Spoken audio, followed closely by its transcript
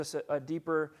us a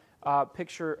deeper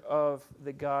picture of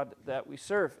the God that we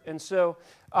serve. And so,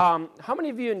 how many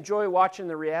of you enjoy watching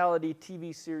the reality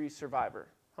TV series Survivor?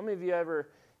 How many of you ever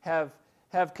have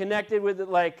connected with it?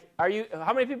 Like,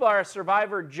 how many people are a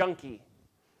Survivor junkie?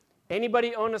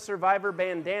 Anybody own a Survivor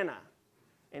bandana?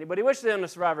 Anybody wish they owned a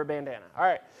Survivor bandana? All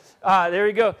right, there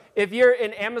you go. If you're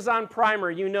an Amazon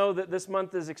Primer, you know that this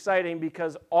month is exciting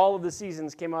because all of the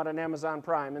seasons came out on Amazon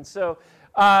Prime. And so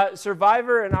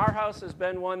Survivor in our house has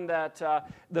been one that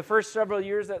the first several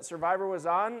years that Survivor was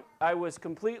on, I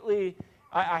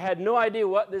had no idea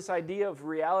what this idea of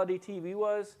reality TV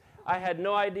was. I had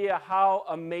no idea how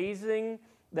amazing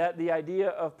that the idea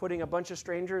of putting a bunch of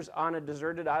strangers on a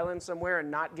deserted island somewhere and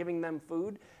not giving them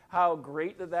food, how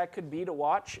great that could be to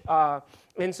watch.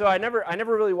 And so I never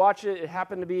really watched it. It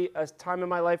happened to be a time in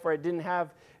my life where I didn't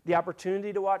have the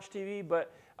opportunity to watch TV,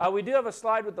 but we do have a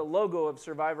slide with the logo of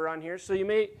Survivor on here. So you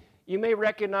may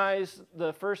recognize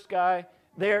the first guy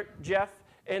there, Jeff.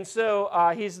 And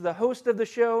so he's the host of the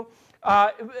show.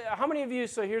 How many of you,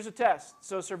 so here's a test.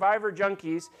 So Survivor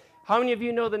junkies, how many of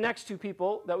you know the next two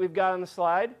people that we've got on the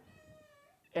slide?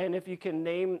 And if you can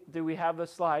name, do we have the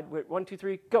slide? Wait, 1, 2,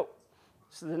 3, go.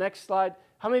 So the next slide.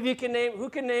 How many of you can name, who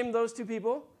can name those two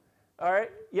people? All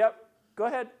right, yep, go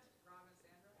ahead.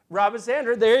 Rob and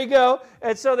Sandra, there you go.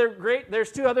 And so they're great.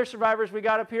 There's two other survivors we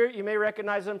got up here. You may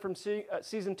recognize them from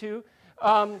season 2.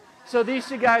 So these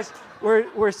two guys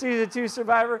were season 2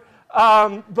 Survivor.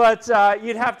 But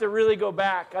you'd have to really go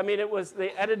back. I mean, they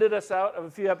edited us out of a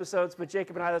few episodes, but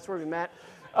Jacob and I, that's where we met.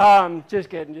 Just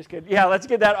kidding. Yeah, let's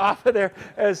get that off of there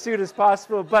as soon as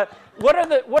possible. But what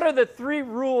are the 3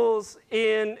 rules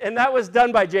and that was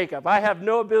done by Jacob. I have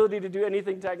no ability to do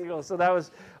anything technical, so that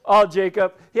was all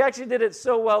Jacob. He actually did it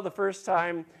so well the first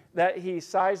time that he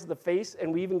sized the face,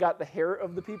 and we even got the hair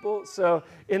of the people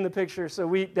in the picture. So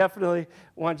we definitely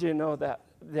want you to know that.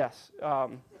 Yes,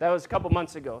 that was a couple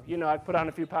months ago. You know, I put on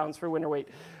a few pounds for winter weight.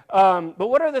 But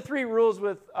what are the 3 rules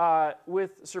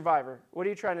with Survivor? What are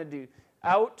you trying to do?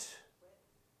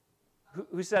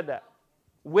 Who said that?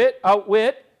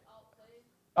 Outwit,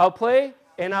 outplay,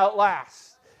 and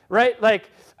outlast. Right? Like,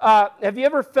 have you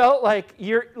ever felt like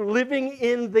you're living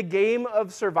in the game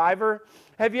of Survivor?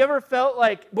 Have you ever felt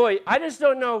like, boy, I just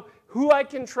don't know who I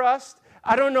can trust.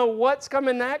 I don't know what's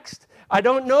coming next. I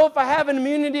don't know if I have an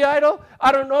immunity idol.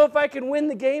 I don't know if I can win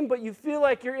the game, but you feel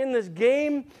like you're in this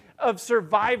game of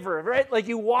Survivor, right? Like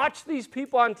you watch these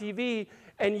people on TV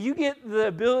and you get the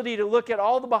ability to look at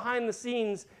all the behind the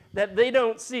scenes that they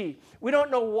don't see. We don't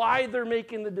know why they're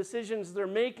making the decisions they're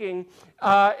making,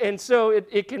 and so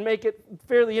it can make it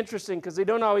fairly interesting because they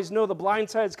don't always know the blind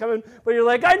side's coming, but you're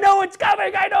like, I know it's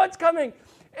coming.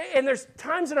 And there's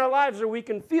times in our lives where we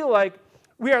can feel like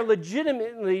we are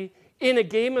legitimately in a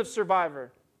game of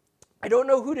Survivor. I don't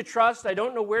know who to trust. I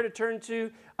don't know where to turn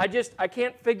to. I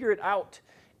can't figure it out.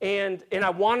 And I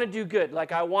want to do good.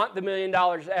 Like I want the $1 million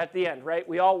at the end, right?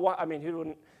 We all want, I mean, who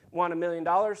wouldn't want $1 million?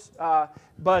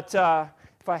 But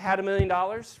if I had $1 million,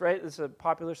 right? This is a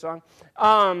popular song.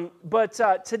 But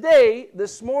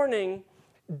this morning,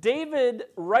 David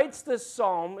writes this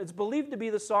psalm. It's believed to be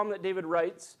the psalm that David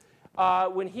writes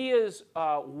when he is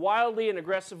wildly and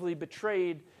aggressively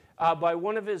betrayed by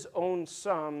one of his own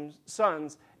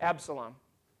sons, Absalom.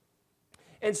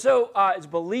 And so it's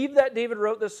believed that David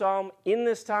wrote this psalm in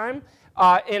this time,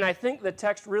 and I think the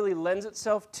text really lends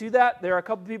itself to that. There are a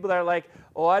couple people that are like,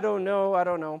 oh, I don't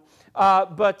know.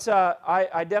 But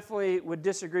I definitely would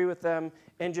disagree with them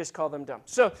and just call them dumb.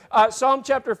 So Psalm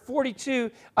chapter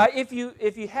 42, if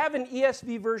you have an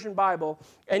ESV version Bible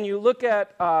and you look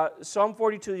at Psalm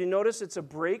 42, you notice it's a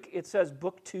break. It says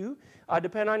book 2.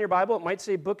 Depending on your Bible, it might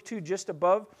say book 2 just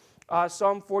above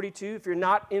Psalm 42. If you're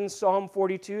not in Psalm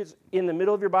 42, it's in the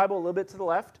middle of your Bible, a little bit to the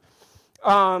left.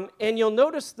 And you'll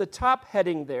notice the top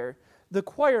heading there, the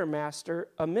choir master,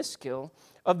 a Miskil,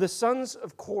 of the sons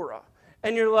of Korah.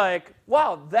 And you're like,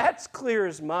 wow, that's clear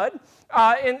as mud.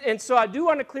 And so I do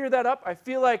want to clear that up. I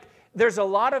feel like there's a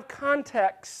lot of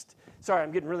context. Sorry,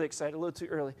 I'm getting really excited, a little too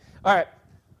early. All right.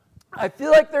 I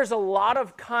feel like there's a lot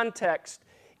of context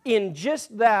in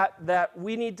just that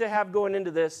we need to have going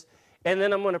into this. And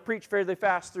then I'm going to preach fairly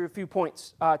fast through a few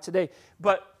points today.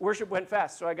 But worship went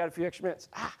fast, so I got a few extra minutes.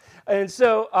 And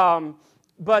so,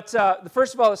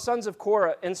 first of all, the sons of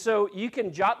Korah. And so you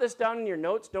can jot this down in your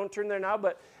notes. Don't turn there now.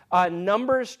 But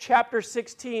Numbers chapter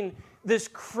 16, this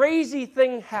crazy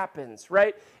thing happens,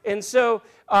 right? And so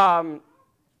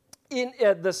in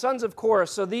the sons of Korah,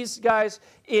 so these guys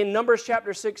in Numbers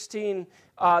chapter 16,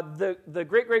 the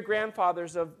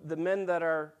great-great-grandfathers of the men that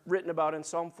are written about in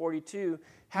Psalm 42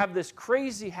 have this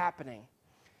crazy happening.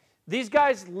 These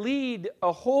guys lead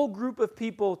a whole group of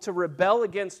people to rebel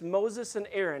against Moses and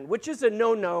Aaron, which is a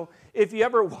no-no. If you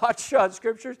ever watch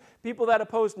scriptures, people that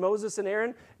opposed Moses and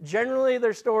Aaron, generally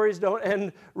their stories don't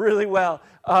end really well,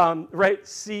 right?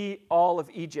 See all of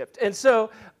Egypt. And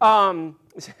so,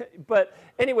 but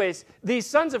anyways, these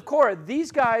sons of Korah,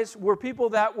 these guys were people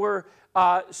that were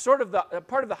sort of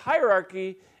part of the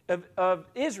hierarchy of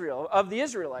Israel, of the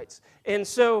Israelites. And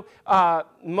so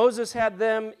Moses had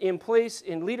them in place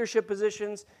in leadership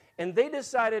positions, and they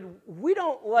decided, we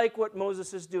don't like what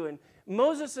Moses is doing.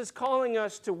 Moses is calling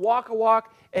us to walk a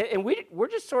walk, and we're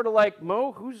just sort of like,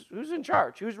 Mo, who's in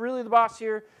charge? Who's really the boss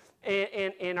here?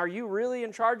 And are you really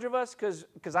in charge of us?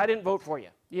 Because I didn't vote for you,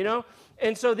 you know?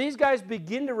 And so these guys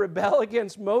begin to rebel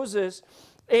against Moses,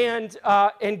 and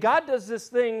God does this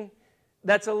thing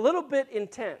that's a little bit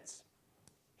intense.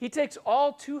 He takes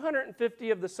all 250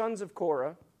 of the sons of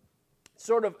Korah,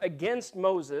 sort of against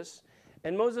Moses,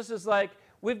 and Moses is like,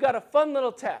 we've got a fun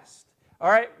little test.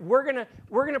 All right, we're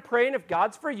gonna pray, and if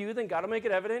God's for you, then God will make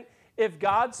it evident. If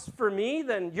God's for me,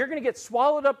 then you're going to get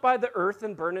swallowed up by the earth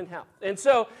and burn in hell. And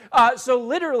so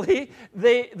literally,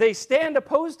 they stand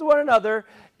opposed to one another,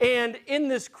 and in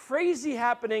this crazy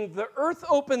happening, the earth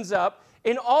opens up,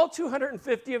 and all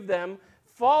 250 of them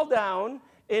fall down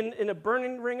in a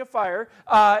burning ring of fire,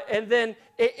 and then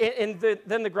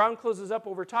the ground closes up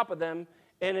over top of them,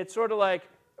 and it's sort of like,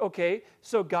 okay,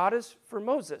 so God is for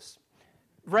Moses,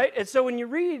 right? And so when you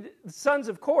read the sons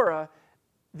of Korah,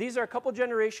 these are a couple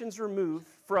generations removed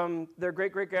from their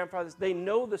great-great-grandfathers. They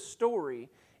know the story,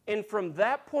 and from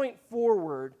that point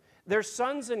forward, their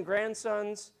sons and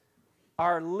grandsons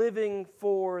are living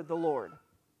for the Lord.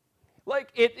 Like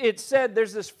it said,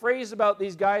 there's this phrase about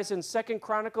these guys in 2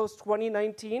 Chronicles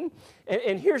 20:19,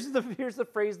 and here's the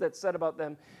phrase that's said about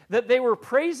them, that they were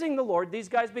praising the Lord. These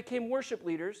guys became worship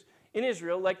leaders in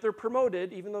Israel, like they're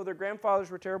promoted, even though their grandfathers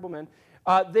were terrible men.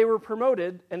 They were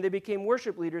promoted, and they became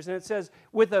worship leaders, and it says,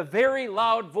 with a very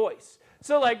loud voice.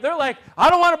 So they're like,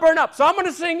 I don't want to burn up, so I'm going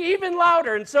to sing even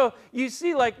louder. And so you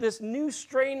see this new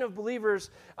strain of believers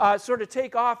sort of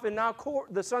take off, and now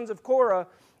the sons of Korah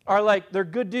are they're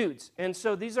good dudes. And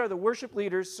so these are the worship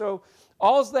leaders. So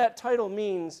all that title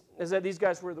means is that these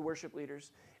guys were the worship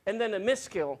leaders. And then a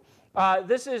miskil.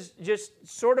 This is just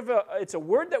sort of it's a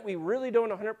word that we really don't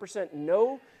 100%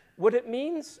 know what it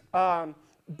means,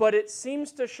 but it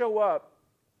seems to show up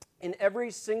in every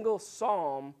single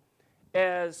psalm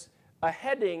as a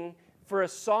heading for a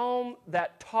psalm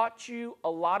that taught you a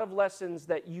lot of lessons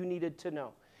that you needed to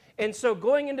know. And so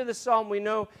going into the psalm, we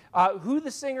know who the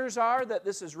singers are that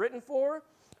this is written for.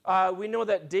 We know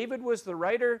that David was the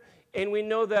writer, and we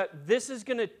know that this is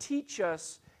going to teach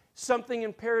us something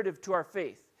imperative to our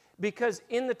faith. Because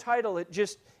in the title,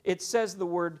 it says the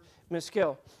word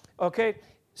miskil. Okay,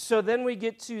 so then we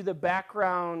get to the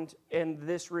background and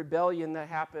this rebellion that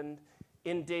happened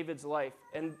in David's life.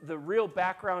 And the real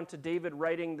background to David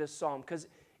writing this psalm, because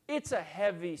it's a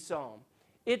heavy psalm.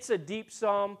 It's a deep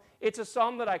psalm. It's a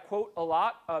psalm that I quote a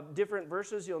lot of different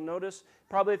verses. You'll notice,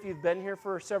 probably if you've been here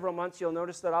for several months, you'll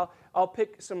notice that I'll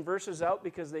pick some verses out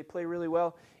because they play really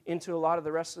well into a lot of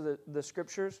the rest of the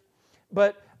scriptures.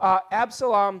 But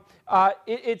Absalom,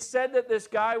 it's said that this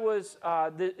guy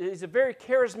he's a very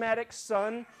charismatic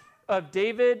son of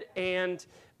David, and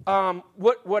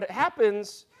what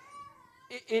happens,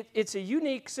 it's a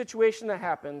unique situation that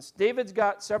happens. David's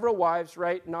got several wives,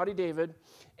 right? Naughty David.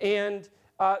 And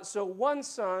so one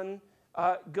son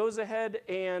goes ahead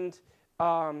and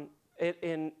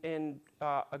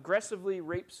aggressively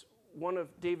rapes one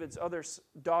of David's other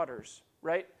daughters,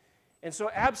 right? And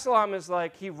so Absalom is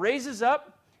he raises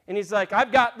up, and he's like,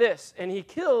 I've got this. And he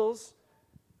kills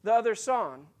the other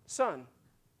son.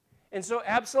 And so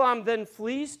Absalom then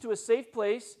flees to a safe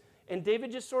place, and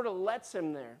David just sort of lets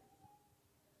him there.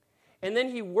 And then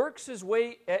he works his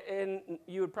way, and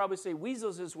you would probably say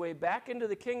weasels his way back into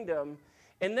the kingdom.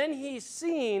 And then he's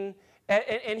seen,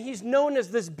 and he's known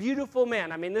as this beautiful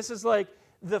man. I mean, this is like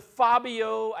the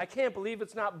Fabio, I can't believe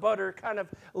it's not butter, kind of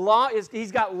long.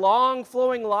 He's got long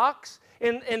flowing locks.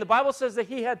 And the Bible says that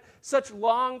he had such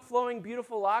long flowing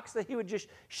beautiful locks that he would just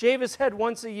shave his head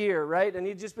once a year, right? And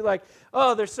he'd just be like,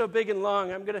 oh, they're so big and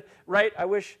long. Right? I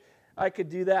wish I could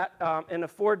do that and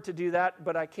afford to do that,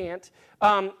 but I can't.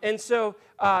 And so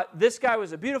this guy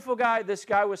was a beautiful guy. This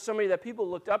guy was somebody that people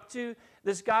looked up to.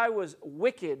 This guy was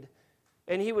wicked.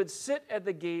 And he would sit at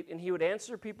the gate, and he would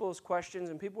answer people's questions,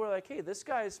 and people were like, hey, this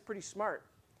guy is pretty smart.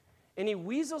 And he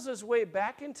weasels his way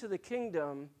back into the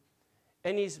kingdom,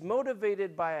 and he's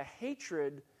motivated by a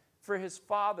hatred for his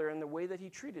father and the way that he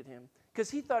treated him, because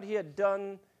he thought he had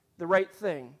done the right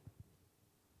thing.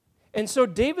 And so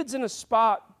David's in a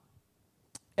spot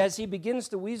as he begins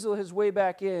to weasel his way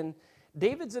back in,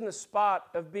 David's in a spot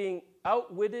of being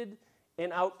outwitted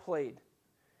and outplayed.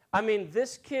 I mean,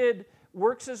 this kid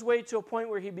works his way to a point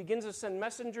where he begins to send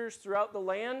messengers throughout the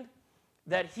land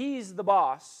that he's the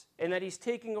boss and that he's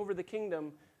taking over the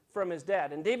kingdom from his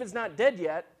dad. And David's not dead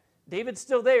yet. David's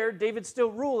still there. David's still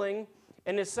ruling.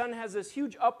 And his son has this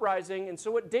huge uprising. And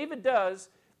so what David does,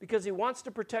 because he wants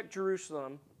to protect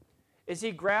Jerusalem, is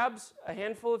he grabs a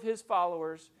handful of his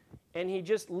followers and he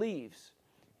just leaves.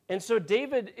 And so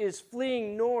David is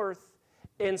fleeing north,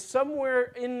 and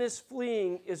somewhere in this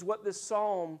fleeing is what this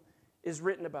psalm is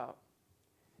written about.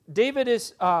 David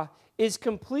is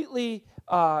completely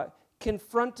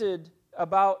confronted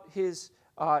about his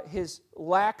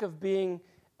lack of being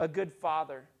a good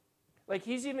father. Like,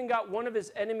 he's even got one of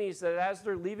his enemies that, as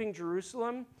they're leaving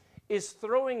Jerusalem, is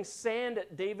throwing sand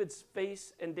at David's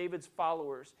face and David's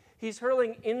followers. He's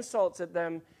hurling insults at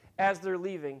them as they're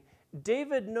leaving.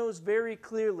 David knows very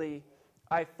clearly,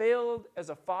 I failed as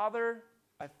a father,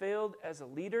 I failed as a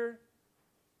leader.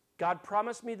 God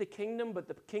promised me the kingdom, but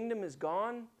the kingdom is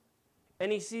gone.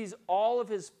 And he sees all of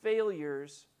his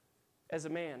failures as a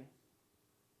man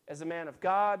of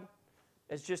God,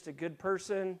 as just a good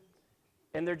person,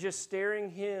 and they're just staring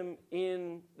him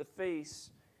in the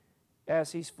face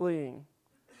as he's fleeing.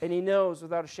 And he knows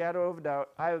without a shadow of a doubt,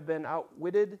 I have been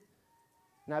outwitted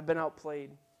and I've been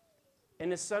outplayed. And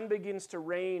his son begins to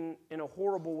reign in a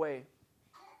horrible way.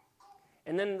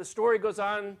 And then the story goes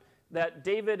on that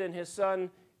David and his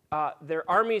son, their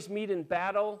armies meet in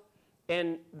battle,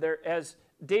 and as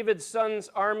David's son's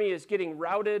army is getting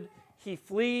routed, he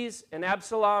flees, and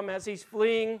Absalom, as he's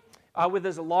fleeing, with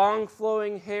his long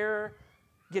flowing hair,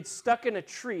 gets stuck in a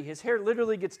tree. His hair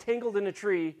literally gets tangled in a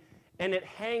tree, and it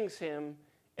hangs him,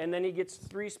 and then he gets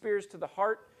 3 spears to the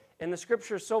heart. And the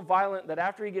scripture is so violent that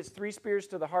after he gets 3 spears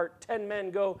to the heart, 10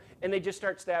 men go, and they just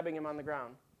start stabbing him on the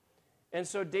ground. And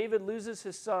so David loses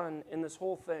his son in this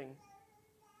whole thing.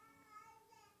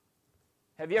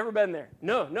 Have you ever been there?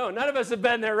 No, none of us have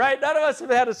been there, right? None of us have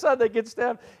had a son that gets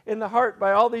stabbed in the heart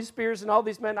by all these spears and all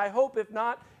these men. I hope, if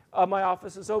not, my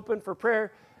office is open for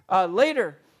prayer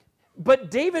later. But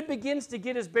David begins to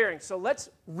get his bearings. So let's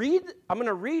read. I'm going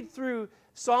to read through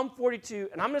Psalm 42,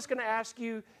 and I'm just going to ask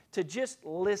you to just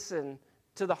listen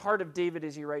to the heart of David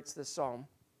as he writes this psalm.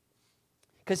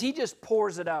 Because he just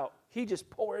pours it out. He just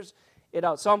pours it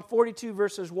out. Psalm 42,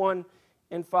 verses 1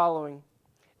 and following.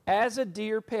 As a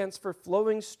deer pants for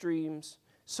flowing streams,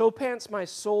 so pants my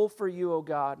soul for you, O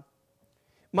God.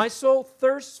 My soul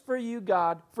thirsts for you,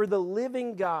 God, for the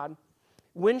living God.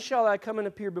 When shall I come and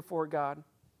appear before God?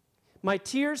 My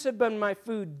tears have been my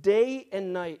food day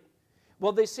and night.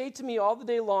 Well, they say to me all the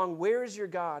day long, where is your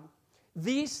God?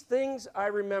 These things I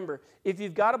remember. If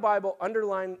you've got a Bible,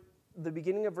 underline the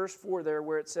beginning of verse 4 there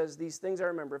where it says, these things I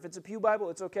remember. If it's a pew Bible,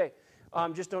 it's okay.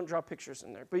 Just don't draw pictures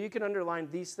in there. But you can underline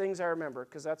these things I remember,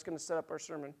 because that's going to set up our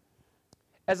sermon.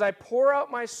 As I pour out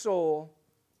my soul,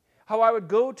 how I would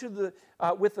go to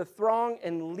with the throng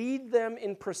and lead them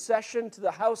in procession to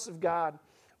the house of God,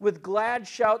 with glad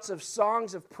shouts of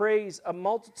songs of praise, a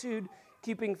multitude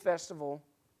keeping festival.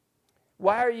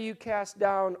 Why are you cast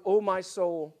down, O my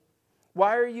soul?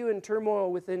 Why are you in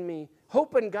turmoil within me?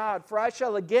 Hope in God, for I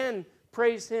shall again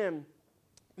praise him,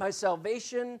 my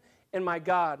salvation and my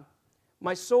God.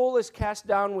 My soul is cast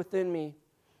down within me.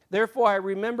 Therefore I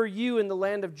remember you in the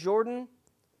land of Jordan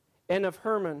and of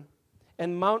Hermon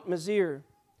and Mount Mizir.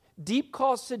 Deep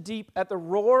calls to deep at the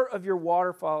roar of your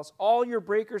waterfalls. All your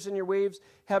breakers and your waves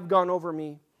have gone over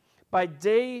me. By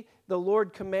day the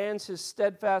Lord commands his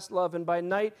steadfast love, and by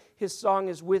night his song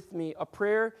is with me, a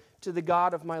prayer to the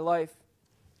God of my life.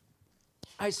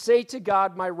 I say to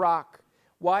God, my rock,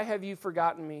 why have you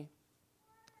forgotten me?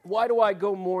 Why do I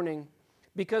go mourning?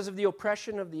 Because of the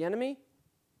oppression of the enemy?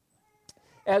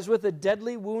 As with a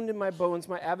deadly wound in my bones,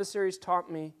 my adversaries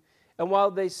taunt me. And while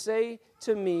they say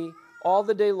to me all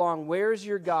the day long, where is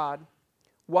your God?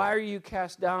 Why are you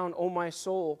cast down, O my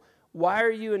soul? Why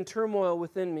are you in turmoil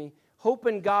within me? Hope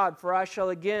in God, for I shall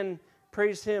again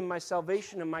praise him, my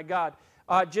salvation and my God.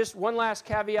 Just one last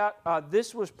caveat.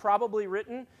 This was probably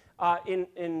written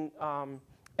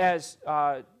as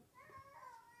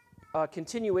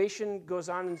continuation goes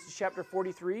on into chapter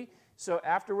 43. So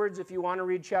afterwards, if you want to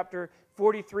read chapter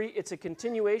 43, it's a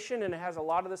continuation, and it has a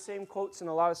lot of the same quotes and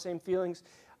a lot of the same feelings.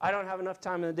 I don't have enough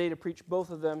time in the day to preach both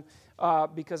of them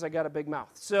because I got a big mouth.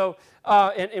 So,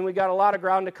 and we got a lot of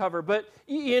ground to cover. But,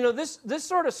 you know, this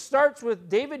sort of starts with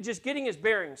David just getting his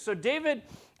bearings. So David,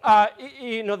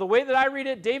 the way that I read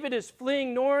it, David is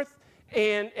fleeing north,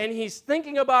 and he's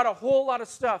thinking about a whole lot of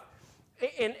stuff.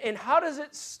 And how does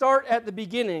it start at the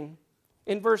beginning?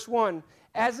 In verse 1,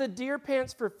 As a deer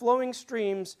pants for flowing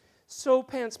streams, so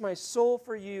pants my soul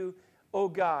for you, O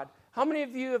God. How many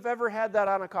of you have ever had that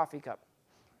on a coffee cup?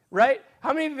 Right?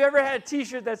 How many of you have ever had a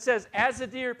t-shirt that says, as a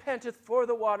deer panteth for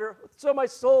the water, so my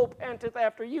soul panteth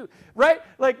after you? Right?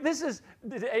 Like this is,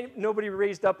 nobody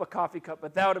raised up a coffee cup,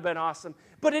 but that would have been awesome.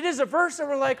 But it is a verse that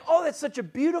we're like, oh, that's such a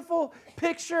beautiful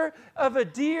picture of a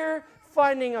deer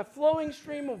finding a flowing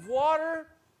stream of water.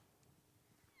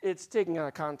 It's taken out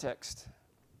of context.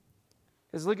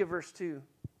 Because look at verse 2.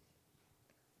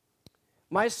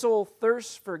 My soul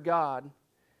thirsts for God,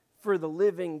 for the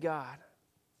living God.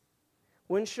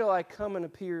 When shall I come and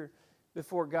appear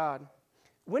before God?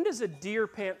 When does a deer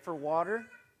pant for water?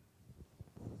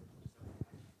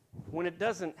 When it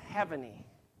doesn't have any.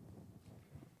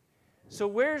 So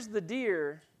where's the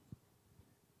deer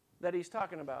that he's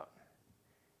talking about?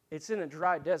 It's in a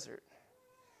dry desert.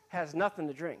 Has nothing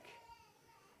to drink.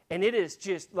 And it is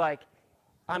just like,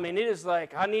 I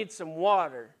need some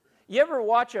water. You ever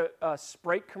watch a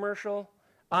Sprite commercial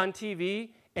on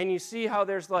TV and you see how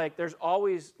there's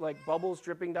always like bubbles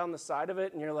dripping down the side of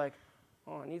it and you're like,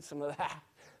 oh, I need some of that,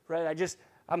 right?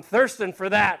 I'm thirsting for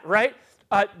that, right?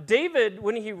 David,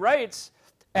 when he writes,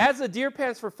 as a deer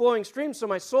pants for flowing streams, so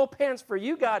my soul pants for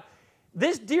you, God,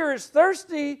 this deer is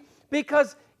thirsty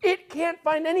because it can't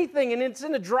find anything and it's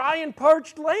in a dry and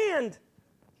parched land.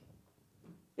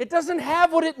 It doesn't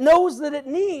have what it knows that it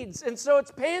needs, and so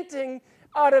it's panting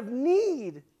out of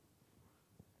need.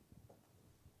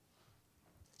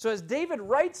 So as David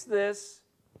writes this,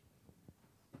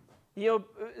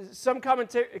 some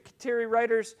commentary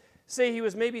writers say he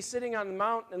was maybe sitting on the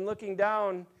mountain and looking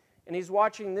down, and he's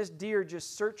watching this deer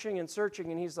just searching and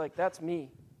searching, and he's like, that's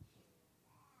me.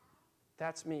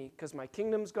 That's me, because my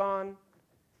kingdom's gone.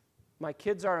 My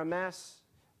kids are a mess.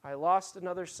 I lost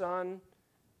another son.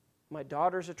 My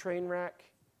daughter's a train wreck.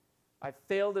 I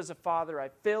failed as a father. I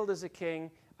failed as a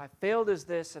king. I failed as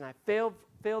this, and I failed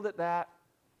at that.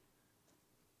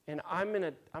 And I'm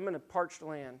in a parched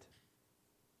land.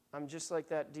 I'm just like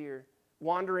that deer,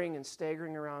 wandering and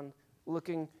staggering around,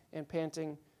 looking and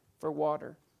panting for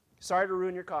water. Sorry to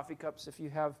ruin your coffee cups if you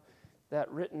have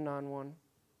that written on one.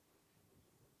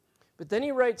 But then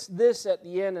he writes this at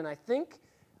the end, and I think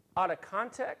out of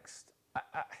context,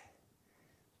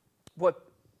 what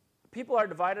people are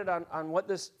divided on what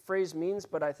this phrase means,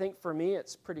 but I think for me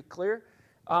it's pretty clear.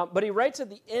 But he writes at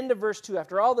the end of verse 2,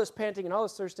 after all this panting and all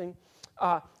this thirsting,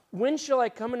 when shall I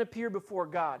come and appear before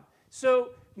God?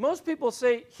 So most people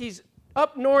say he's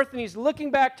up north and he's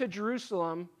looking back to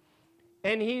Jerusalem,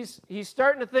 and he's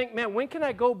starting to think, man, when can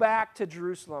I go back to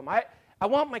Jerusalem? I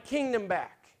want my kingdom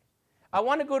back. I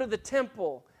want to go to the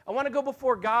temple. I want to go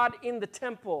before God in the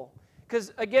temple.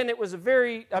 Because again, it was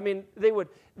they would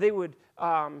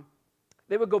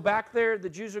go back there. The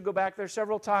Jews would go back there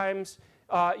several times.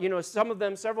 Some of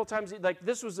them several times. Like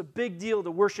this was a big deal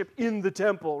to worship in the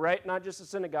temple, right? Not just a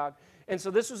synagogue. And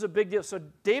so this was a big deal. So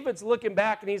David's looking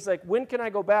back and he's like, when can I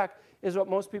go back? Is what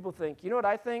most people think. You know what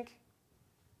I think?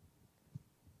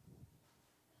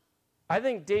 I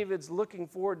think David's looking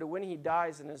forward to when he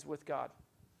dies and is with God.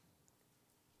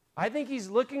 I think he's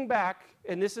looking back,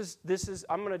 and this is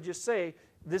I'm going to just say,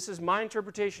 this is my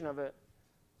interpretation of it.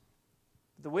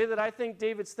 The way that I think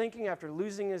David's thinking after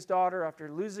losing his daughter,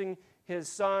 after losing his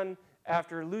son,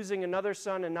 after losing another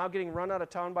son, and now getting run out of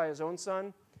town by his own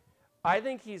son, I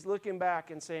think he's looking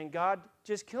back and saying, God,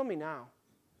 just kill me now.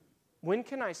 When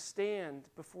can I stand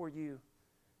before you?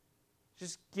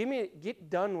 Just get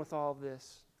done with all of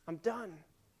this. I'm done.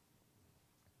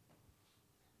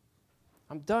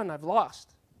 I'm done. I've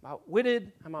lost. I'm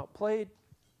outwitted. I'm outplayed.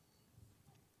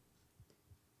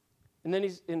 And then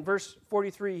in verse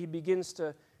 43, he begins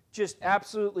to just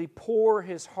absolutely pour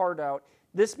his heart out.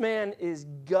 This man is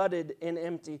gutted and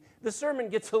empty. The sermon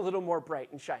gets a little more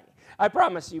bright and shiny, I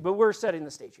promise you, but we're setting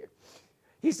the stage here.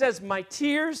 He says, my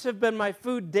tears have been my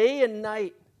food day and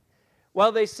night,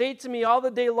 while they say to me all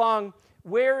the day long,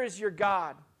 where is your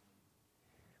God?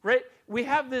 Right? We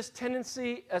have this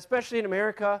tendency, especially in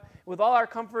America, with all our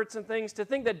comforts and things, to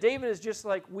think that David is just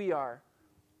like we are.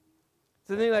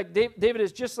 To think like David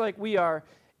is just like we are.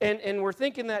 And we're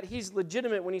thinking that he's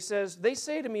legitimate when he says, they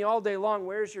say to me all day long,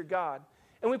 where's your God?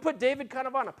 And we put David kind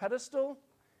of on a pedestal.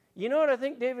 You know what I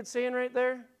think David's saying right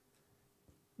there?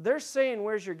 They're saying,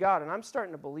 where's your God? And I'm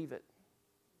starting to believe it.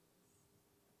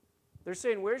 They're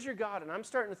saying, where's your God? And I'm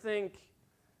starting to think,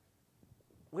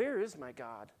 where is my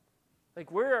God?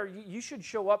 Like, where are you? You should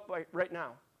show up right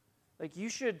now. Like, you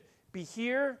should be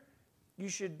here. You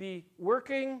should be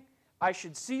working. I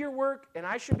should see your work, and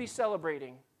I should be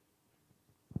celebrating.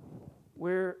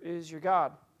 Where is your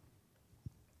God?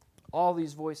 All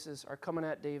these voices are coming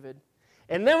at David.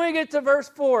 And then we get to verse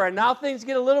 4, and now things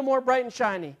get a little more bright and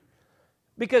shiny.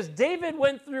 Because David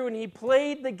went through and he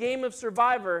played the game of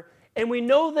Survivor, and we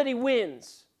know that he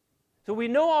wins. So we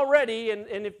know already, and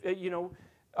if,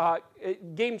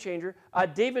 game changer,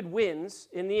 David wins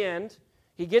in the end.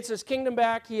 He gets his kingdom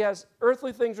back. He has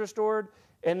earthly things restored.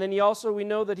 And then we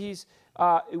know that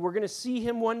we're going to see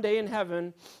him one day in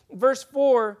heaven. Verse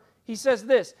 4, he says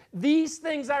this, these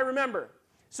things I remember.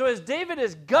 So as David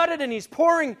is gutted and he's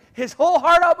pouring his whole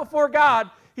heart out before God,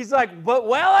 he's like, but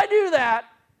while I do that,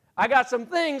 I got some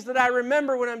things that I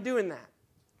remember when I'm doing that.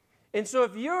 And so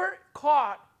if you're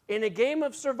caught in a game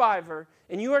of Survivor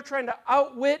and you are trying to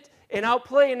outwit and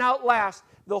outplay and outlast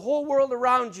the whole world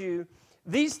around you,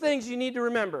 these things you need to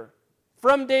remember.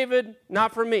 From David,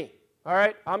 not from me. All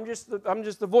right? I'm just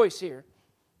the voice here.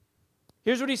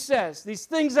 Here's what he says. These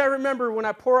things I remember when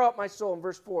I pour out my soul in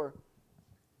verse 4.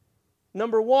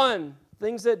 Number 1,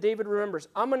 things that David remembers.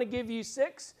 I'm going to give you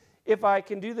 6 if I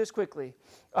can do this quickly.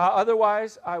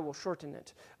 Otherwise, I will shorten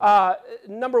it.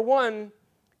 Number 1,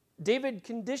 David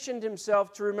conditioned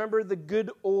himself to remember the good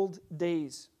old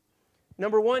days.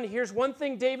 Number 1, here's one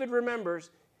thing David remembers.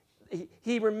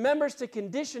 He remembers to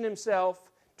condition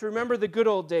himself to remember the good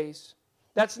old days.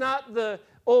 That's not the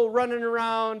old running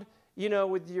around,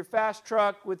 with your fast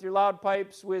truck, with your loud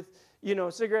pipes, with,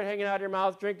 a cigarette hanging out of your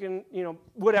mouth, drinking,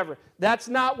 whatever. That's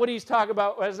not what he's talking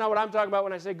about. That's not what I'm talking about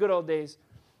when I say good old days.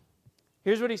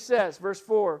 Here's what he says, verse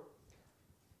 4.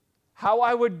 How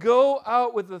I would go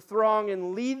out with the throng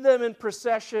and lead them in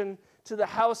procession to the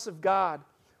house of God,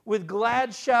 with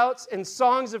glad shouts and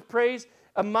songs of praise,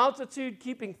 a multitude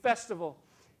keeping festival.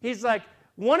 He's like,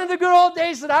 one of the good old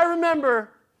days that I remember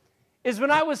is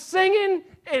when I was singing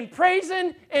and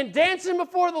praising and dancing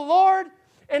before the Lord,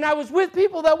 and I was with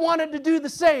people that wanted to do the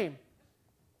same.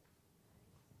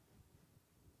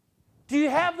 Do you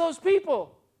have those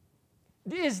people?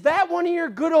 Is that one of your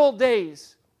good old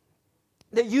days?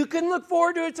 That you can look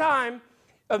forward to a time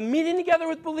of meeting together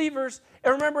with believers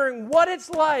and remembering what it's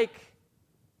like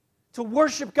to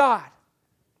worship God.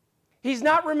 He's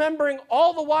not remembering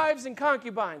all the wives and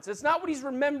concubines. That's not what he's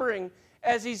remembering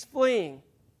as he's fleeing.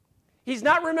 He's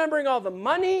not remembering all the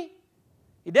money.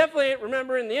 He definitely ain't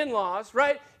remembering the in-laws,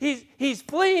 right? He's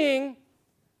fleeing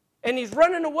and he's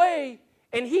running away,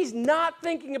 and he's not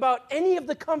thinking about any of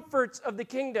the comforts of the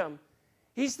kingdom.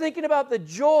 He's thinking about the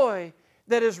joy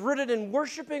that is rooted in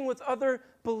worshiping with other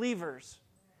believers.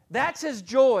 That's his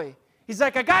joy. He's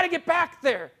like, I got to get back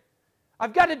there.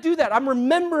 I've got to do that.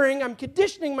 I'm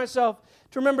conditioning myself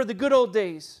to remember the good old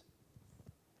days.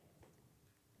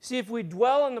 See, if we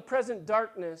dwell on the present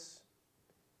darkness,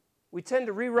 we tend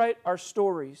to rewrite our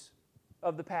stories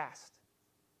of the past.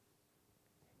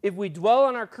 If we dwell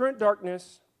on our current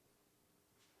darkness,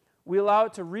 we allow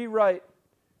it to rewrite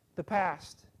the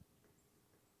past.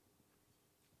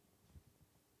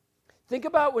 Think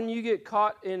about when you get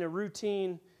caught in a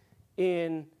routine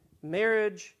in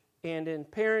marriage and in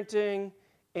parenting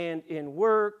and in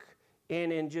work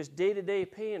and in just day-to-day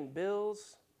paying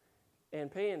bills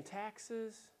and paying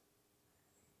taxes.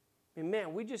 And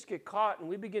man, we just get caught and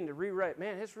we begin to rewrite.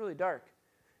 Man, it's really dark.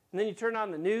 And then you turn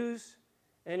on the news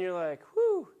and you're like,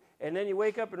 whew. And then you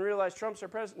wake up and realize Trump's our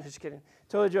president. Just kidding.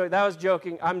 Totally joking. That was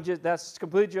joking. That's a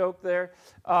complete joke there.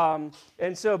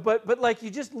 And so, but like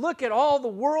you just look at all the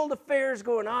world affairs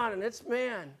going on, and it's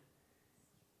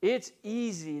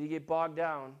easy to get bogged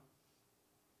down.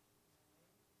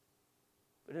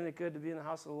 But isn't it good to be in the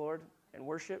house of the Lord and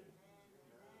worship?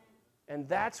 And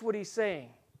that's what he's saying.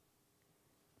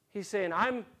 He's saying,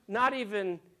 I'm not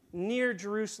even near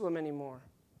Jerusalem anymore.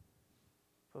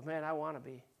 But man, I want to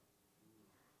be.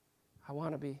 I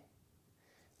want to be.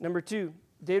 Number 2,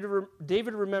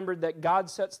 David remembered that God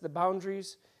sets the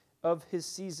boundaries of his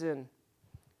season.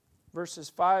 Verses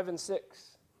 5 and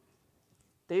 6.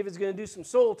 David's going to do some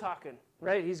soul talking,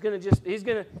 right? He's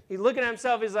looking at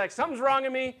himself. He's like, something's wrong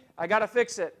in me. I got to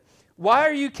fix it. Why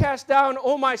are you cast down,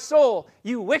 O my soul,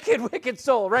 you wicked, wicked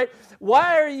soul, right?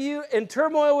 Why are you in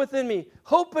turmoil within me?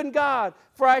 Hope in God,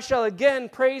 for I shall again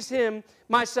praise him,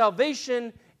 my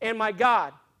salvation and my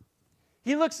God.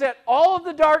 He looks at all of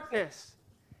the darkness.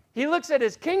 He looks at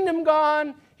his kingdom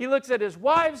gone. He looks at his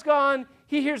wives gone.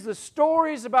 He hears the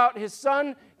stories about his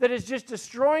son that is just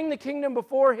destroying the kingdom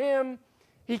before him.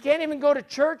 He can't even go to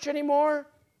church anymore.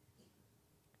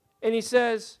 And he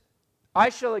says, I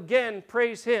shall again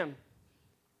praise him.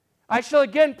 I shall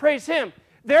again praise him.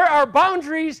 There are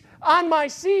boundaries on my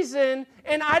season,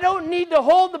 and I don't need to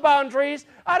hold the boundaries.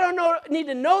 I don't need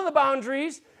to know the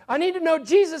boundaries. I need to know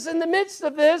Jesus in the midst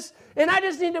of this, and I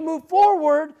just need to move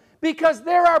forward because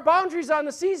there are boundaries on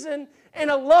the season, and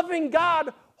a loving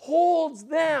God holds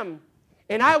them.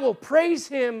 and I will praise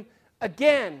him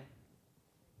again.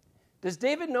 Does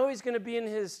David know he's going to be in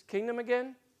his kingdom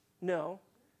again? No.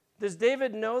 Does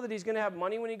David know that he's going to have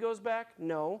money when he goes back?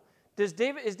 No. Is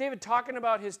David talking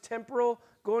about his temporal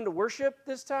going to worship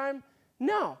this time?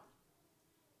 No.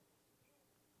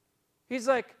 He's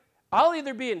like, I'll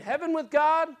either be in heaven with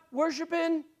God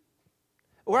worshiping,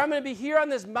 or I'm going to be here on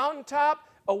this mountaintop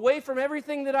away from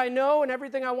everything that I know and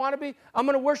everything I want to be. I'm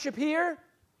going to worship here.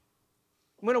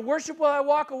 I'm going to worship while I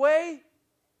walk away.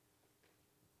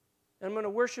 And I'm going to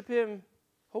worship him,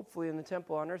 hopefully, in the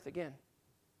temple on earth again.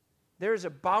 There's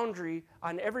a boundary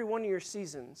on every one of your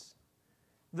seasons.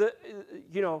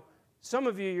 Some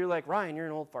of you, you're like, Ryan, you're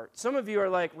an old fart. Some of you are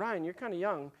like, Ryan, you're kind of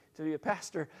young to be a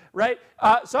pastor, right?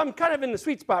 So I'm kind of in the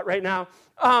sweet spot right now.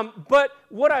 But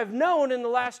what I've known in the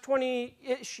last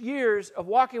 20-ish years of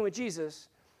walking with Jesus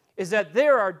is that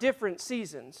there are different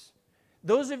seasons.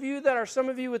 Those of you that are some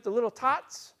of you with the little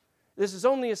tots, this is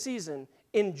only a season.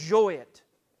 Enjoy it.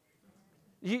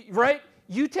 Right?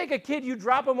 You take a kid, you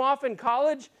drop him off in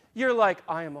college, you're like,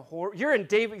 I am a whore. You're in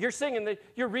David, you're singing,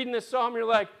 you're reading this psalm, you're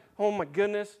like, oh my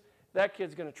goodness, that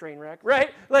kid's going to train wreck,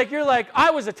 right? Like, you're like,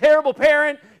 I was a terrible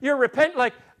parent. You're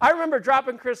like, I remember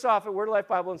dropping Chris off at Word of Life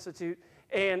Bible Institute,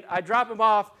 and I drop him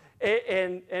off,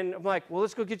 and I'm like, well,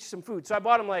 let's go get you some food. So I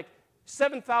bought him like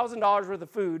 $7,000 worth of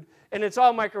food, and it's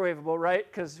all microwavable, right?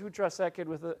 Because who trusts that kid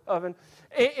with an oven?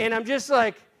 And I'm just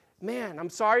like, man, I'm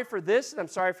sorry for this, and I'm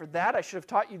sorry for that. I should have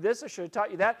taught you this. I should have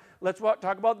taught you that. Let's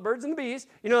talk about the birds and the bees.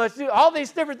 Let's do all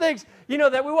these different things,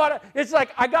 that we want to. It's like,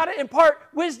 I got to impart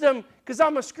wisdom because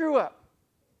I'm a screw up.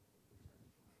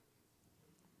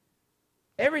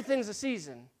 Everything's a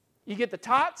season. You get the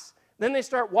tots, then they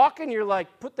start walking. You're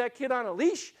like, put that kid on a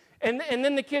leash. And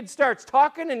then the kid starts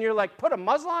talking, and you're like, put a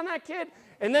muzzle on that kid.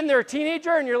 And then they're a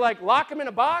teenager, and you're like, lock them in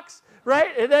a box, right?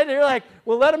 And then you're like,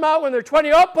 well, let them out when they're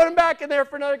 20. Oh, put them back in there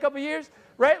for another couple of years,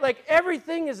 right? Like,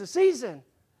 everything is a season.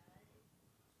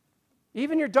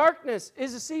 Even your darkness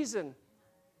is a season.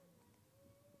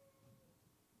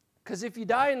 Because if you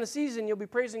die in the season, you'll be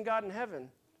praising God in heaven.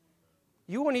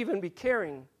 You won't even be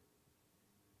caring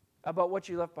about what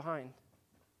you left behind.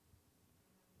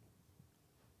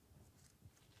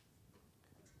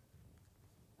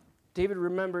 David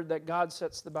remembered that God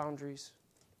sets the boundaries.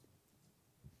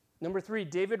 Number 3,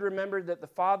 David remembered that the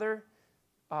Father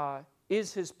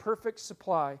is his perfect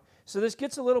supply. So this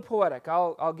gets a little poetic.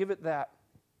 I'll give it that.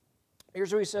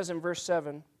 Here's what he says in verse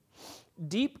 7.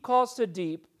 Deep calls to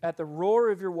deep at the roar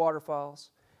of your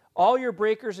waterfalls. All your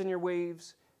breakers and your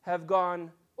waves have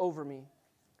gone over me.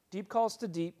 Deep calls to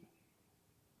deep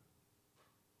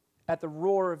at the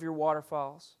roar of your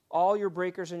waterfalls. All your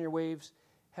breakers and your waves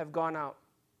have gone out.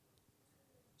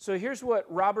 So here's what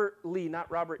Robert Lee, not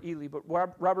Robert Ely, but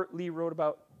Robert Lee wrote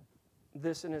about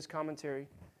this in his commentary.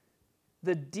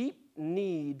 The deep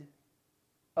need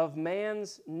of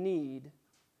man's need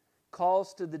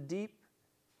calls to the deep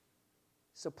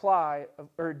supply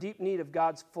or deep need of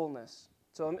God's fullness.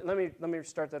 So let me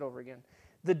start that over again.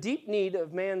 The deep need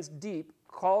of man's deep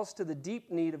calls to the deep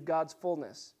need of God's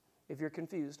fullness. If you're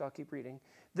confused, I'll keep reading.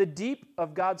 The deep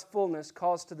of God's fullness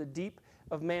calls to the deep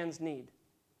of man's need.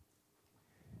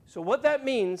 So what that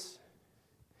means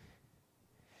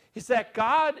is that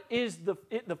God is the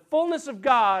fullness of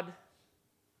God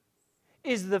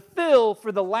is the fill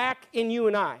for the lack in you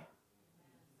and I.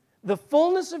 The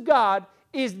fullness of God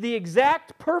is the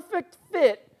exact perfect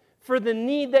fit for the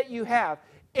need that you have.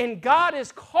 And God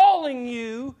is calling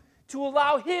you to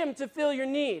allow him to fill your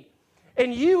need.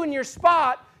 And you in your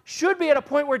spot should be at a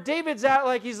point where David's at,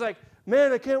 like, he's like,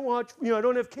 man, I can't watch, I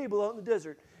don't have cable out in the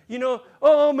desert.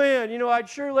 Oh man, I'd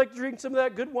sure like to drink some of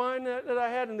that good wine that I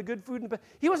had and the good food.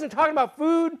 He wasn't talking about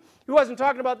food. He wasn't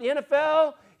talking about the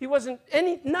NFL. He wasn't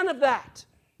none of that.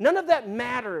 None of that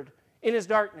mattered in his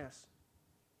darkness.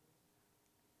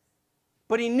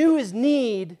 But he knew his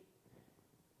need,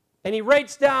 and he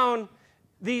writes down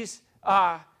these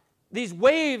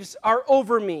waves are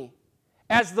over me.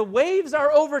 As the waves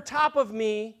are over top of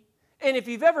me, and if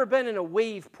you've ever been in a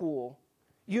wave pool,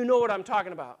 you know what I'm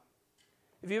talking about.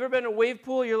 If you've ever been in a wave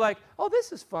pool, you're like, oh,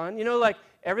 this is fun. Like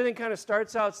everything kind of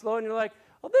starts out slow, and you're like,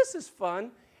 oh, this is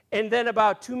fun. And then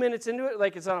about 2 minutes into it,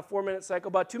 like it's on a 4-minute cycle,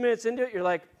 about 2 minutes into it, you're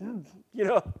like, I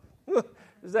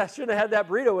shouldn't have had that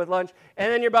burrito with lunch.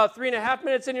 And then you're about 3.5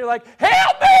 minutes in, you're like,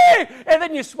 help me! And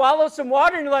then you swallow some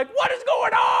water, and you're like, what is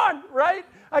going on, right?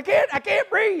 I can't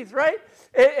breathe, right?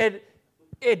 And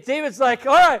David's like,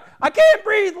 all right, I can't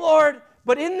breathe, Lord.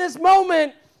 But in this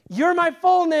moment, you're my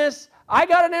fullness. I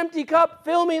got an empty cup.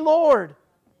 Fill me, Lord.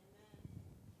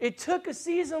 It took a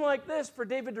season like this for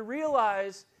David to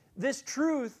realize this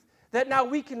truth that now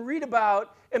we can read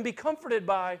about and be comforted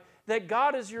by, that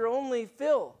God is your only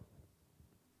fill.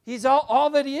 He's all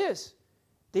that he is.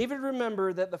 David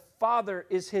remembered that the Father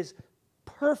is his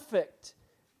perfect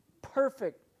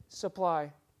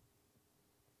supply.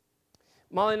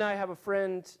 Molly and I have a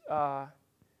friend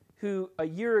who a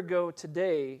year ago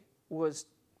today was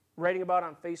writing about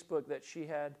on Facebook that she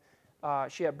had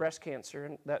breast cancer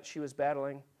and that she was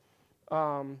battling.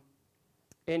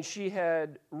 And she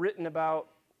had written about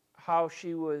how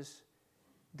she was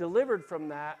delivered from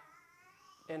that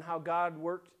and how God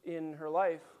worked in her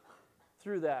life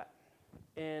through that.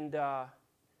 And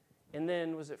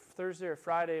then, was it Thursday or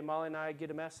Friday, Molly and I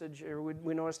get a message, or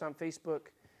we noticed on Facebook,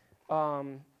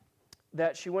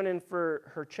 that she went in for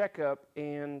her checkup,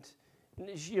 and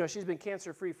she's been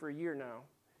cancer-free for a year now.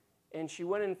 And she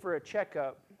went in for a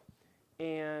checkup,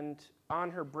 and on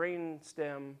her brain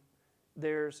stem,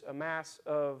 there's a mass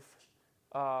of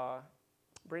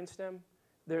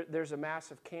there's a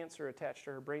mass of cancer attached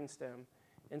to her brain stem.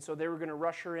 And so they were going to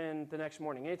rush her in the next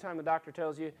morning. Anytime the doctor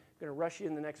tells you, going to rush you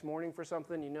in the next morning for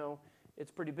something,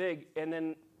 it's pretty big. And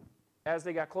then as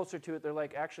they got closer to it, they're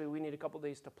like, actually, we need a couple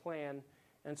days to plan.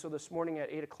 And so this morning at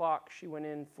 8 o'clock, she went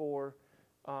in for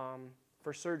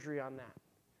surgery on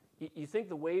that. You think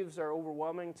the waves are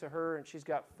overwhelming to her, and she's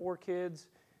got 4 kids,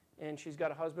 and she's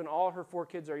got a husband. All her 4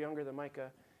 kids are younger than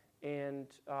Micah. And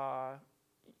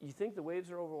you think the waves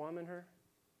are overwhelming her?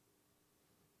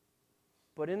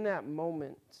 But in that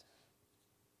moment,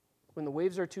 when the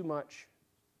waves are too much,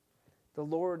 the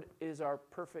Lord is our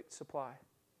perfect supply.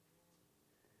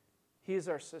 He is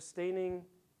our sustaining,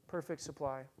 perfect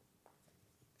supply.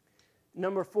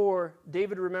 Number 4,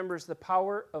 David remembers the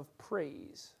power of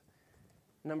praise.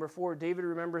 Number 4, David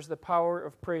remembers the power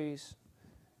of praise.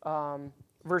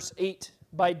 Verse 8,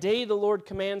 by day the Lord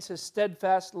commands his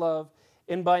steadfast love,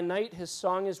 and by night his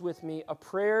song is with me, a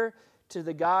prayer to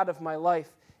the God of my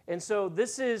life. And so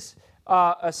this is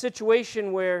a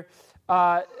situation where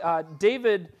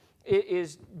David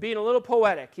is being a little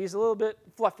poetic. He's a little bit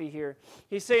fluffy here.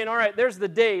 He's saying, all right, there's the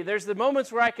day. There's the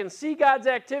moments where I can see God's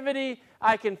activity.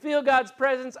 I can feel God's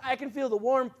presence. I can feel the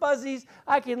warm fuzzies.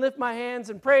 I can lift my hands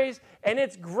and praise, and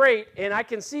it's great. And I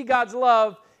can see God's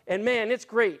love, and man, it's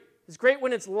great. It's great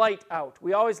when it's light out.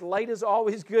 Light is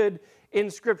always good in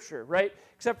Scripture, right?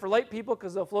 Except for light people,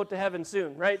 because they'll float to heaven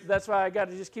soon, right? That's why I got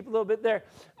to just keep a little bit there.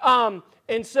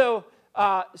 And so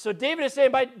David is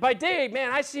saying, by day,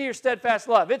 man, I see your steadfast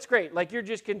love. It's great. Like you're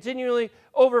just continually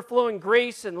overflowing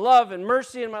grace and love and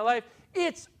mercy in my life.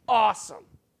 It's awesome.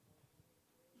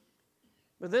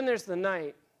 But then there's the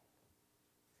night.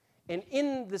 And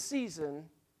in the season,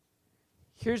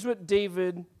 here's what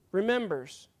David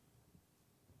remembers.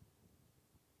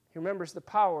 He remembers the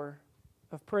power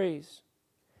of praise.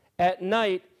 At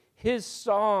night, his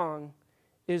song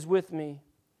is with me,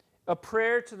 a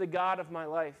prayer to the God of my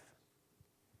life.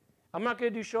 I'm not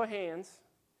going to do show of hands,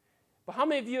 but how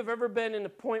many of you have ever been in a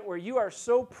point where you are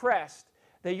so pressed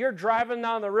that you're driving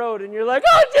down the road and you're like,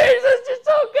 oh, Jesus, you're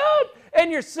so good.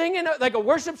 And you're singing, like a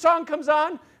worship song comes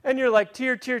on, and you're like,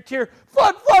 tear, tear, tear,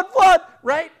 flood, flood, flood,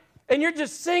 right? And you're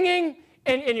just singing,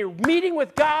 and you're meeting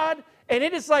with God, and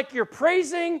it is like you're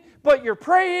praising, but you're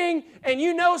praying, and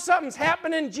you know something's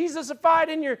happening, Jesusified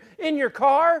in your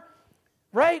car,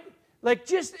 right? Like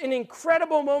just an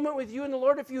incredible moment with you and the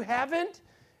Lord. If you haven't,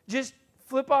 just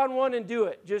flip on one and do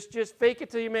it. Just fake it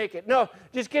till you make it. No,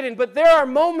 just kidding. But there are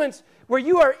moments where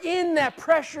you are in that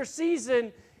pressure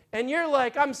season, and you're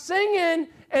like, I'm singing,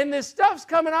 and this stuff's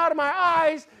coming out of my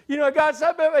eyes. God's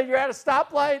up, and you're at a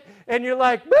stoplight, and you're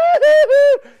like,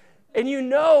 boo-hoo-hoo. And you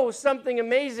know something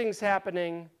amazing's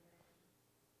happening.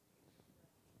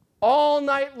 All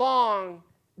night long,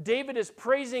 David is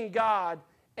praising God,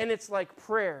 and it's like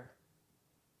prayer.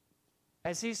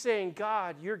 As he's saying,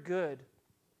 God, you're good.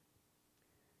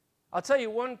 I'll tell you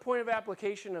one point of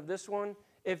application of this one.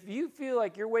 If you feel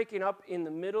like you're waking up in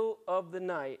the middle of the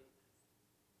night,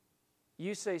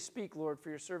 you say, speak, Lord, for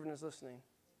your servant is listening.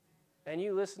 And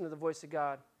you listen to the voice of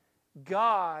God.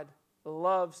 God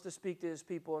loves to speak to his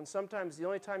people, and sometimes the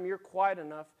only time you're quiet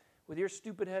enough with your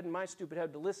stupid head and my stupid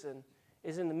head to listen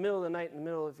is in the middle of the night, in the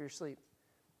middle of your sleep.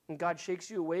 And God shakes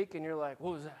you awake, and you're like,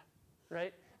 what was that?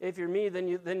 Right? If you're me, then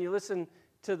you listen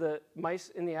to the mice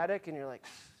in the attic, and you're like,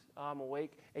 I'm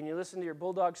awake. And you listen to your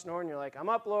bulldog snore, and you're like, I'm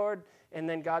up, Lord. And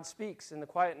then God speaks in the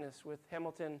quietness with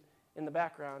Hamilton in the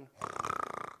background.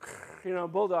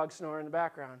 Bulldog snore in the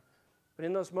background. But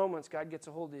in those moments, God gets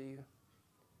a hold of you.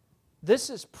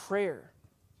 This is prayer.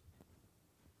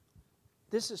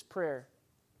 This is prayer.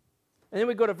 And then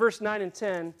we go to verse 9 and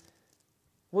 10.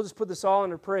 We'll just put this all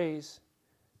under praise.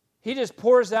 He just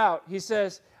pours out. He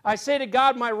says, I say to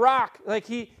God, my rock. Like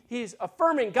he's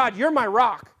affirming, God, you're my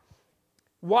rock.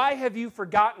 Why have you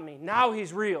forgotten me? Now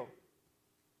he's real.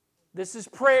 This is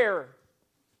prayer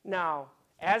now.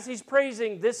 As he's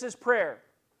praising, this is prayer.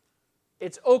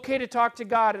 It's okay to talk to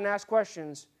God and ask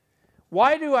questions.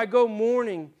 Why do I go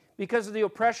mourning because of the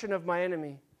oppression of my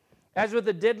enemy? As with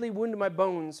a deadly wound to my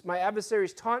bones, my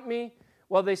adversaries taunt me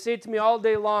while they say to me all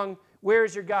day long, where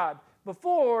is your God?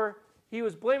 Before, he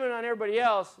was blaming on everybody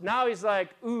else. Now he's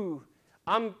like, ooh,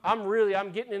 I'm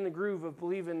getting in the groove of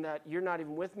believing that you're not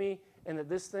even with me and that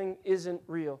this thing isn't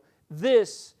real.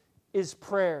 This is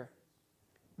prayer.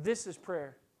 This is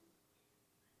prayer.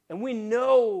 And we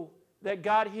know that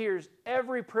God hears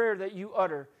every prayer that you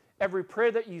utter, every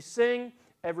prayer that you sing,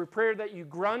 every prayer that you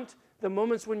grunt, the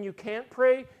moments when you can't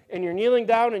pray and you're kneeling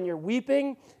down and you're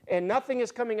weeping and nothing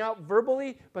is coming out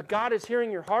verbally, but God is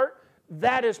hearing your heart.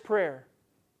 That is prayer.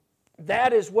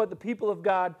 That is what the people of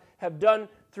God have done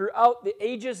throughout the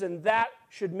ages, and that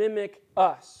should mimic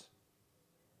us.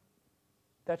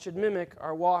 That should mimic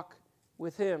our walk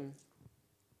with Him.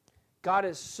 God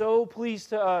is so pleased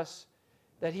to us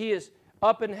that He is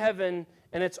up in heaven,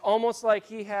 and it's almost like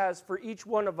He has for each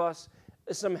one of us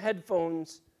some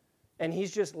headphones, and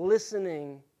He's just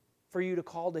listening for you to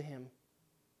call to Him.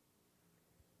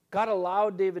 God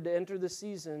allowed David to enter the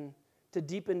season to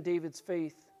deepen David's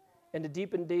faith and to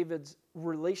deepen David's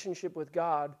relationship with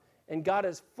God. And God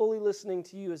is fully listening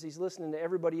to you as He's listening to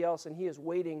everybody else, and He is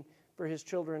waiting for His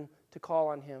children to call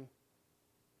on Him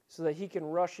so that He can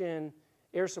rush in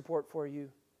air support for you,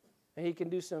 and He can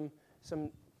do some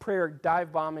prayer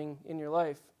dive bombing in your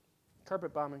life,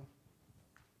 carpet bombing.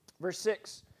 Number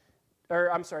 6,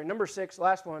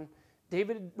 last one.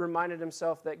 David reminded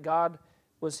himself that God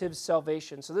was his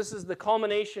salvation. So this is the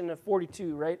culmination of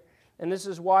 42, right? And this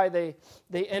is why they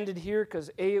ended here, because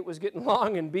A, it was getting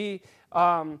long, and B,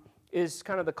 is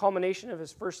kind of the culmination of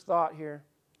his first thought here.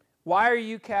 Why are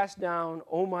you cast down,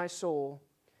 O my soul?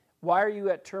 Why are you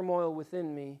at turmoil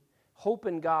within me? Hope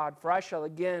in God, for I shall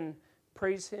again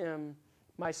praise Him,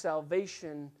 my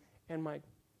salvation and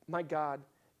my God.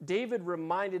 David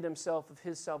reminded himself of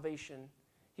his salvation.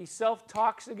 He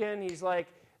self-talks again. He's like,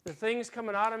 the things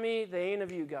coming out of me, they ain't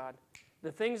of you, God.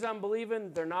 The things I'm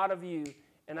believing, they're not of you.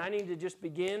 And I need to just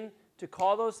begin to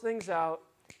call those things out.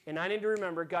 And I need to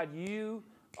remember, God, you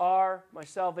are my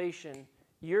salvation.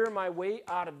 You're my way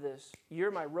out of this.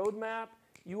 You're my roadmap.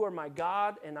 You are my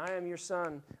God, and I am your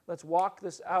son. Let's walk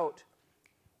this out.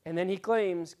 And then he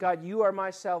claims, God, you are my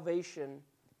salvation.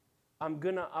 I'm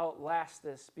going to outlast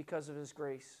this because of His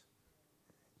grace.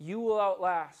 You will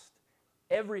outlast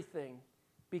everything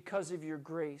because of your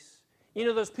grace. You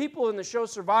know, those people in the show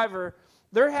Survivor,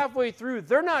 they're halfway through.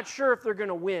 They're not sure if they're going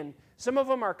to win. Some of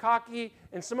them are cocky,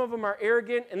 and some of them are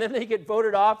arrogant, and then they get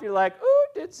voted off. You're like, ooh,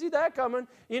 didn't see that coming.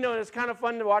 You know, and it's kind of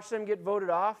fun to watch them get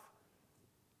voted off.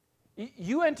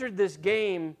 You entered this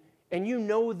game, and you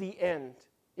know the end.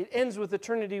 It ends with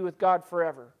eternity with God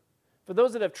forever. For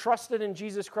those that have trusted in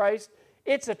Jesus Christ,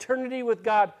 it's eternity with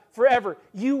God forever.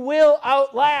 You will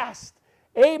outlast.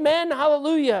 Amen,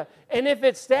 hallelujah. And if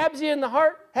it stabs you in the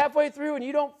heart halfway through and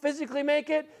you don't physically make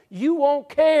it, you won't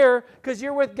care because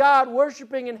you're with God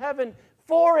worshiping in heaven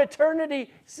for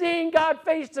eternity, seeing God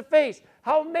face to face.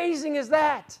 How amazing is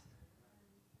that?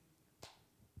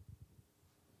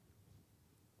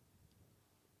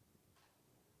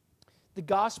 The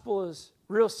gospel is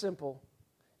real simple.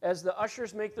 As the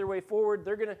ushers make their way forward,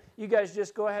 you guys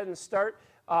just go ahead and start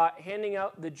handing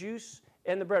out the juice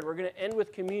and the bread. We're going to end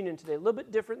with communion today. A little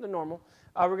bit different than normal.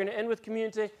 We're going to end with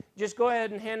communion today. Just go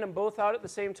ahead and hand them both out at the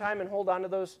same time and hold on to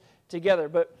those together.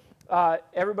 But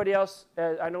everybody else,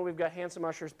 I know we've got handsome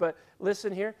ushers, but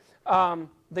listen here.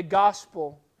 The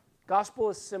gospel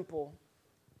is simple.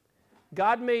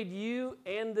 God made you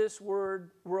and this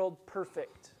world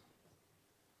perfect.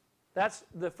 That's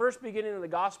the first beginning of the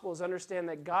gospel, is understand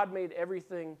that God made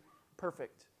everything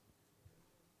perfect.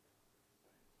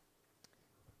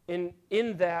 In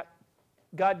that,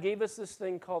 God gave us this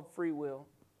thing called free will.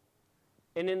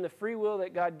 And in the free will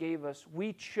that God gave us,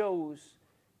 we chose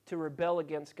to rebel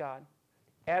against God.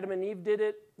 Adam and Eve did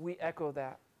it, we echo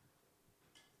that.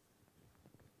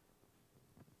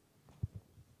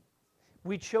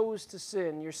 We chose to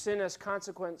sin. Your sin has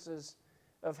consequences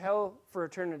of hell for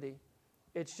eternity.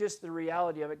 It's just the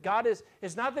reality of it.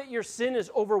 It's not that your sin is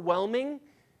overwhelming,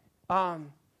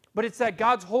 but it's that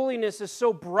God's holiness is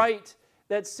so bright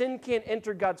that sin can't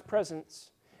enter God's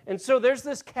presence. And so there's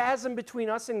this chasm between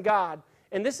us and God.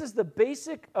 And this is the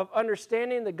basic of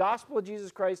understanding the gospel of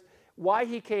Jesus Christ, why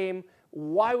He came,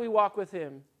 why we walk with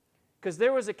Him. Because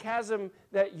there was a chasm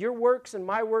that your works and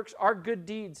my works, our good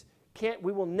deeds,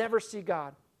 we will never see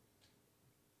God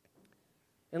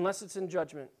unless it's in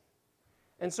judgment.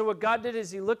 And so what God did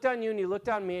is he looked on you and he looked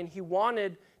on me and he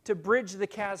wanted to bridge the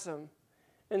chasm.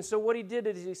 And so what he did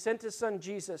is he sent his son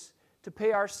Jesus to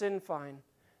pay our sin fine.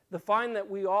 The fine that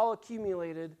we all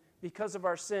accumulated because of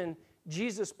our sin,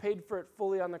 Jesus paid for it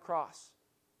fully on the cross.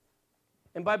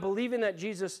 And by believing that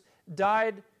Jesus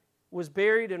died, was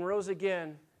buried, and rose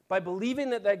again, by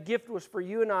believing that that gift was for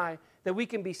you and I, that we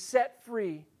can be set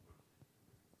free,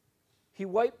 he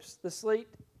wipes the slate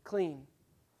clean.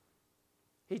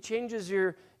 He changes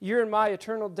your and my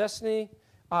eternal destiny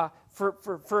for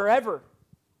forever.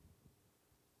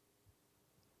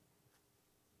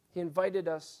 He invited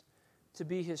us to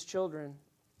be his children.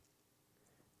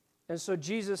 And so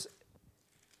Jesus,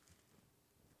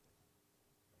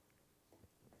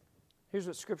 here's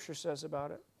what Scripture says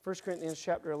about it. 1 Corinthians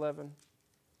chapter 11.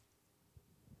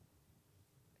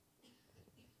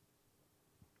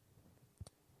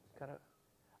 I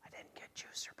didn't get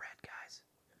juice or bread, guys.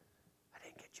 I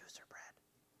didn't get juice or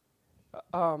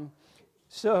bread.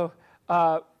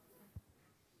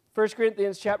 1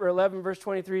 Corinthians chapter 11, verse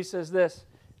 23 says this.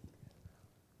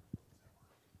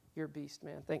 You're a beast,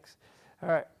 man. Thanks. All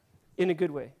right. In a good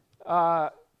way.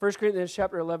 1 Corinthians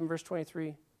chapter 11, verse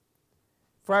 23.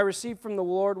 For I received from the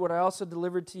Lord what I also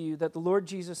delivered to you, that the Lord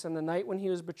Jesus, on the night when he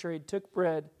was betrayed, took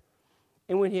bread,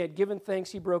 and when he had given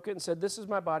thanks, he broke it and said, "This is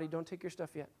my body. Don't take your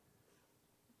stuff yet.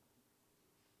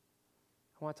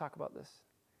 I want to talk about this."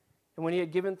 And when he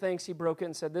had given thanks, he broke it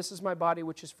and said, "This is my body,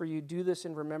 which is for you. Do this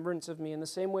in remembrance of me." In the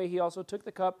same way, he also took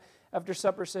the cup after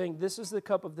supper, saying, "This is the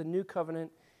cup of the new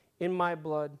covenant in my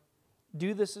blood.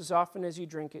 Do this as often as you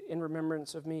drink it in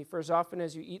remembrance of me. For as often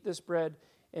as you eat this bread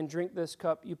and drink this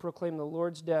cup, you proclaim the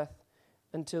Lord's death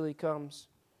until he comes."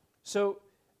 So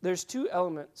there's two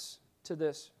elements to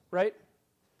this, right?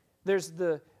 There's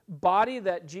the body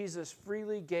that Jesus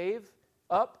freely gave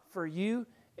up for you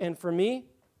and for me.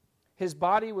 His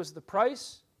body was the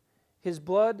price. His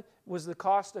blood was the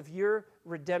cost of your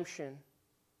redemption.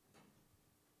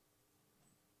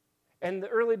 And the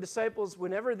early disciples,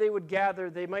 whenever they would gather,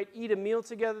 they might eat a meal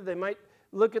together, they might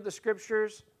look at the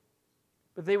Scriptures,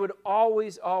 but they would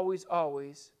always, always,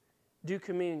 always do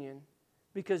communion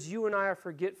because you and I are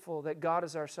forgetful that God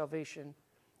is our salvation.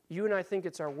 You and I think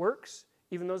it's our works.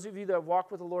 Even those of you that have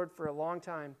walked with the Lord for a long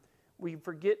time, we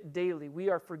forget daily. We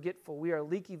are forgetful. We are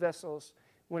leaky vessels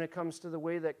when it comes to the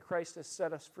way that Christ has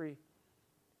set us free.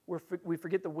 We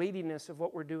forget the weightiness of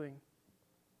what we're doing.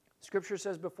 Scripture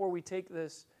says before we take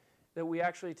this, that we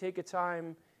actually take a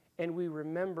time and we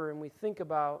remember and we think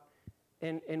about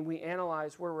and we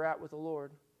analyze where we're at with the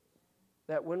Lord.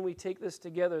 That when we take this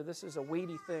together, this is a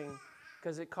weighty thing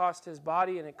because it cost his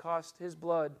body and it cost his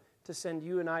blood to send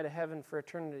you and I to heaven for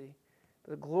eternity.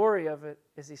 But the glory of it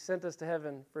is he sent us to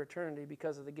heaven for eternity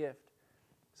because of the gift.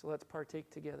 So let's partake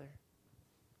together.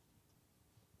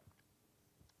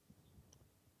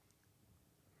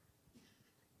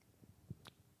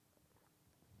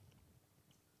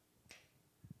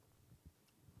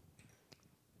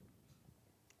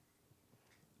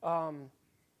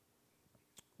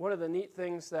 One of the neat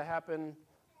things that happened,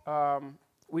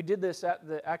 we did this at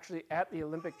the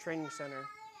Olympic Training Center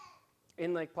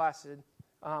in Lake Placid.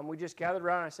 We just gathered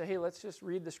around and I said, "Hey, let's just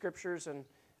read the Scriptures and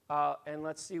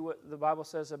let's see what the Bible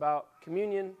says about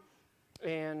communion,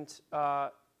 and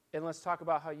let's talk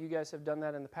about how you guys have done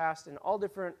that in the past in all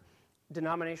different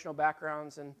denominational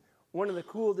backgrounds." And one of the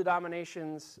cool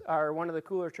denominations, or one of the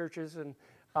cooler churches, and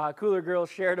cooler girls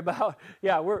shared about,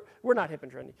 we're not hip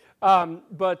and trendy,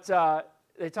 but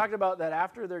they talked about that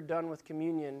after they're done with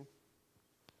communion,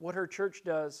 what her church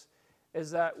does is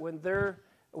that when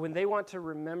they want to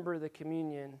remember the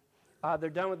communion, they're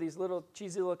done with these little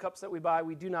cheesy little cups that we buy.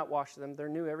 We do not wash them. They're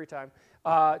new every time.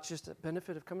 It's just a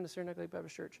benefit of coming to Saranac Lake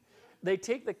Baptist Church. They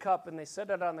take the cup and they set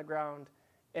it on the ground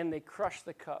and they crush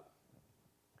the cup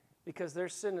because their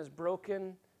sin is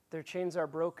broken, their chains are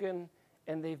broken,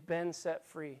 and they've been set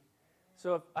free.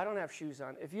 So if I don't have shoes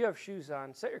on, if you have shoes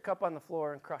on, set your cup on the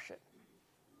floor and crush it.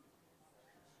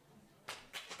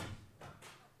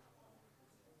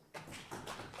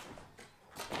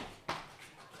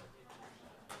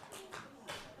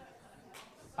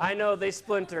 I know they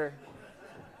splinter.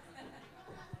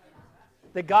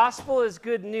 The gospel is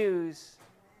good news.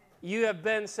 You have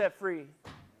been set free.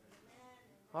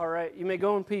 All right, you may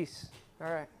go in peace.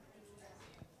 All right.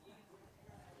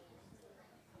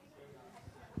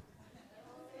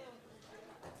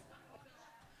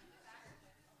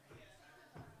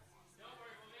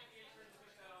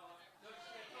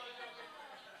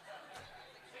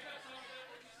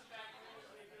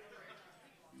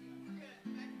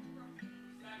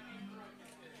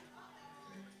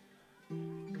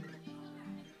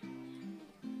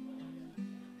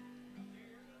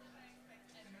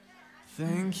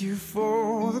 Thank you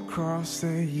for the cross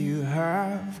that you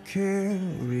have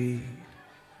carried.